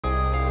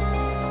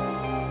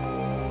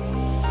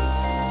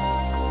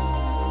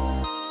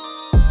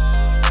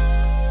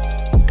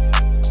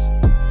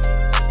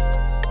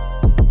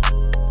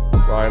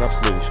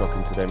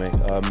shocking today, mate.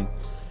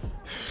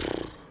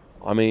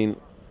 I mean,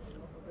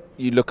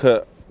 you look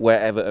at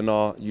where Everton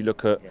are, you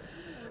look at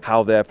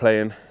how they're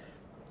playing,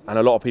 and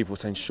a lot of people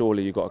saying,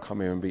 surely you've got to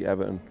come here and beat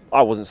Everton.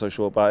 I wasn't so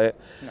sure about it.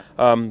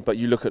 No. But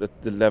you look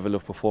at the level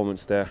of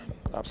performance there,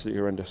 absolutely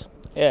horrendous.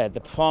 Yeah,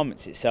 the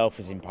performance itself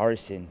was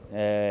embarrassing.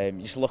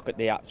 You just look at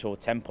the actual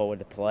tempo of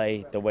the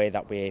play, the way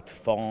that we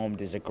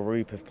performed as a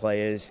group of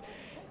players.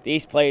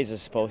 These players are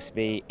supposed to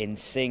be in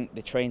sync,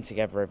 they train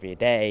together every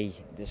day,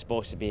 they're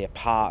supposed to be a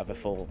part of a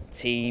full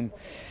team.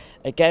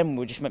 Again,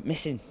 we just went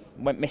missing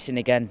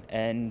again,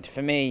 and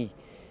for me,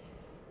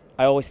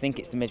 I always think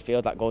it's the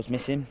midfield that goes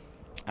missing,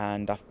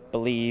 and I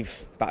believe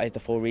that is the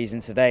full reason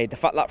today. The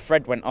fact that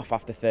Fred went off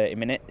after 30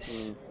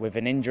 minutes with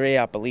an injury,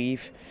 I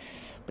believe,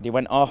 but he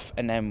went off,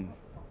 and then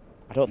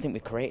I don't think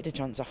we created a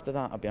chance after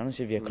that, I'll be honest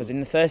with you, because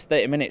in the first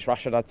 30 minutes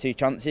Rashford had 2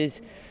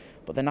 chances.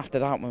 But then after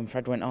that, when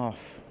Fred went off,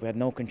 we had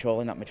no control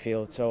in that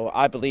midfield. So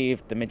I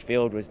believe the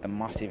midfield was the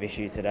massive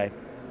issue today.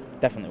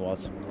 Definitely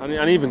was.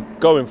 And even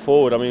going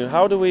forward, I mean,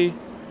 how do we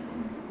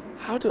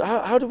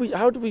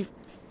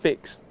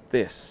fix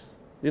this?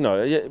 You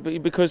know,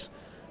 because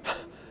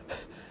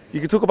you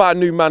can talk about a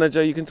new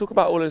manager, you can talk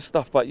about all this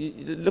stuff, but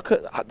you look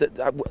at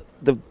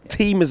the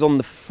team is on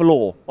the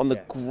floor, on the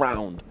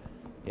ground.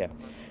 Yeah,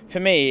 for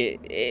me,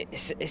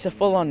 it's a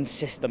full-on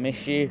system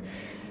issue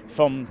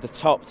from the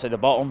top to the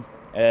bottom.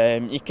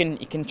 You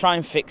can try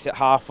and fix it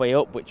halfway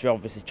up, which we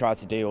obviously tried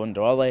to do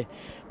under Ole.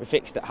 We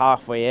fixed it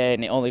halfway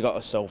in, it only got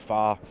us so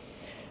far.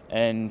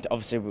 And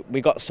obviously we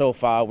got so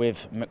far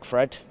with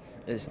McFred,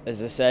 as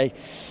I say.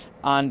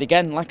 And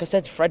again, like I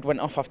said, Fred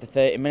went off after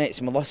 30 minutes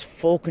and we lost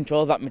full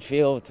control of that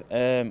midfield.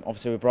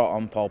 Obviously we brought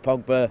on Paul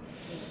Pogba.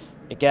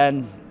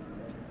 Again,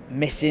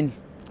 missing.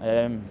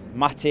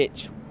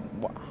 Matic,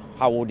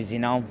 how old is he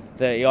now?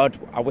 30 odd.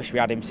 I wish we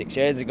had him 6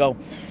 years ago.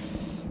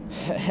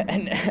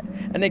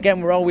 And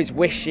again, we're always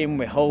wishing,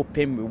 we're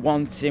hoping, we're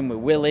wanting, we're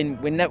willing.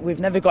 We've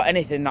never got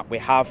anything that we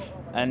have,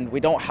 and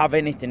we don't have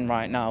anything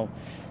right now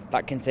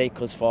that can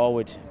take us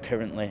forward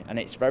currently. And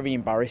it's very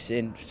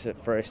embarrassing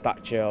for a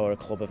stature or a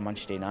club of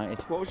Manchester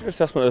United. What was your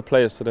assessment of the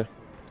players today,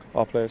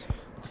 our players?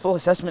 The full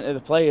assessment of the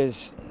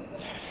players,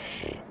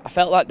 I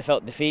felt like they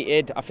felt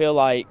defeated. I feel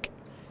like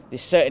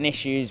there's certain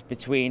issues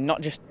between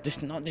not just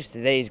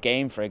today's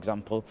game, for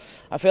example.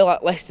 I feel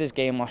like Leicester's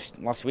game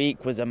last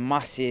week was a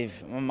massive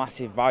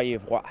value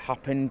of what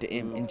happened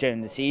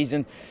during the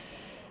season.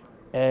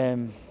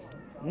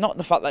 Not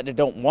the fact that they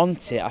don't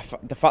want it,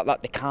 the fact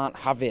that they can't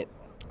have it.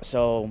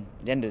 So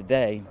at the end of the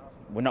day,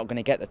 we're not going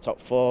to get the top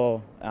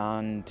 4,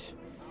 and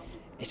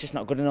it's just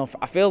not good enough.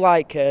 I feel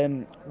like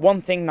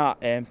one thing that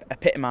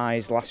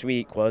epitomised last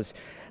week was,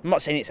 I'm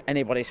not saying it's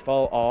anybody's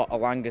fault or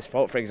Alanga's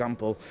fault, for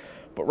example,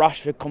 but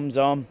Rashford comes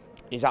on,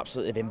 he's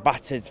absolutely been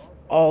battered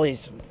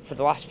for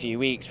the last few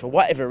weeks. For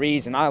whatever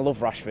reason, I love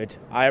Rashford,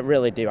 I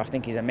really do. I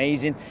think he's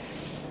amazing.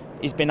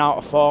 He's been out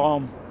of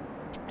form.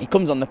 He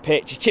comes on the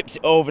pitch, he chips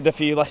it over the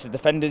few Leicester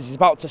defenders, he's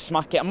about to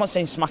smack it. I'm not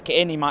saying smack it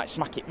in, he might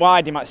smack it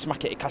wide, he might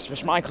smack it at Kasper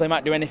Schmeichel, he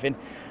might do anything,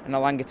 and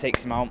Alanga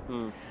takes him out.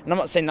 And I'm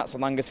not saying that's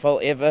Alanga's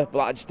fault either,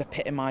 but that just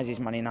epitomises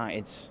Man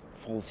United's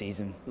full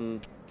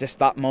season. Just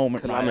that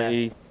moment.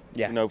 Calamity, right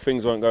there. you know,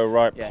 things won't go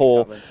right,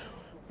 poor. Exactly.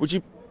 Would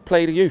you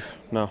play the youth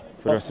now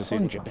for the rest of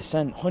the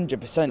season?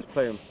 100%. Just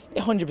play them.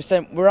 Yeah,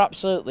 100%. We're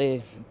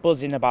absolutely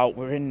buzzing about,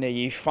 we're in the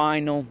youth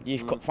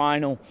cup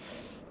final.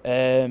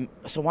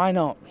 So why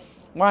not?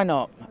 Why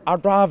not?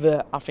 I'd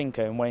rather, I think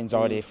Wayne's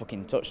already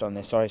fucking touched on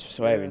this, sorry for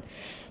swearing,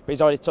 but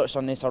he's already touched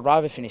on this. I'd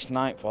rather finish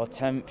 9th or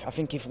 10th. I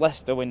think if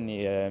Leicester win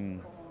the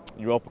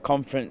Europa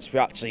Conference, we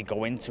actually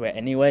go into it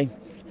anyway.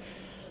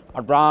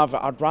 I'd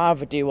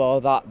rather do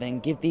all that than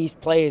give these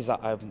players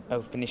that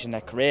are finishing their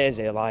careers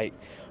here, like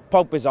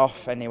Pogba's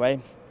off anyway,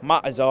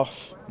 Matt is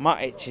off,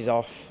 Matic is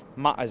off,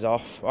 Matt is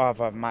off,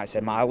 or I might say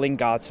Matt,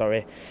 Lingard,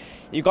 sorry.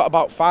 You've got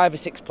about 5 or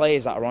 6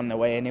 players that are on their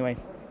way anyway.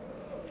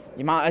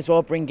 You might as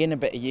well bring in a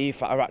bit of youth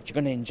that are actually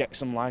going to inject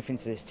some life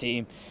into this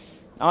team.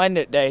 Now, at the end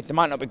of the day, they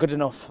might not be good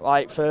enough.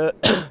 Like for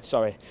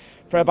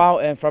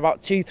about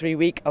 2-3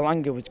 weeks,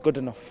 Alanga was good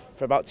enough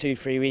for about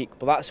 2-3 weeks.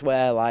 But that's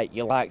where like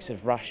your likes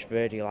of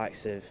Rashford, your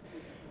likes of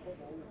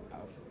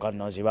God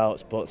knows who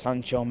else, but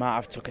Sancho might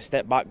have took a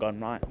step back, gone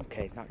right.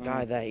 Okay, that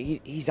guy there,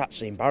 he's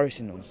actually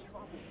embarrassing us.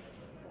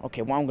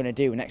 Okay, what I'm going to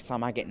do next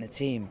time I get in the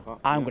team,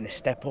 I'm going to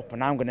step up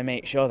and I'm going to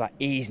make sure that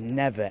he's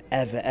never,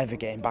 ever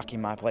getting back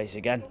in my place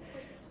again.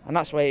 And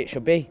that's the way it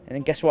should be. And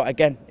then guess what?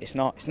 Again, it's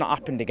not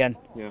happened again.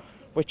 Yeah.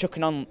 We're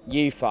chucking on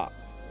youth that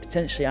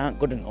potentially aren't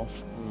good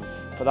enough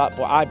for that.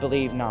 But I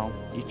believe now,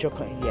 you just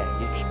play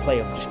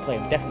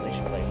them. Definitely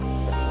just play them.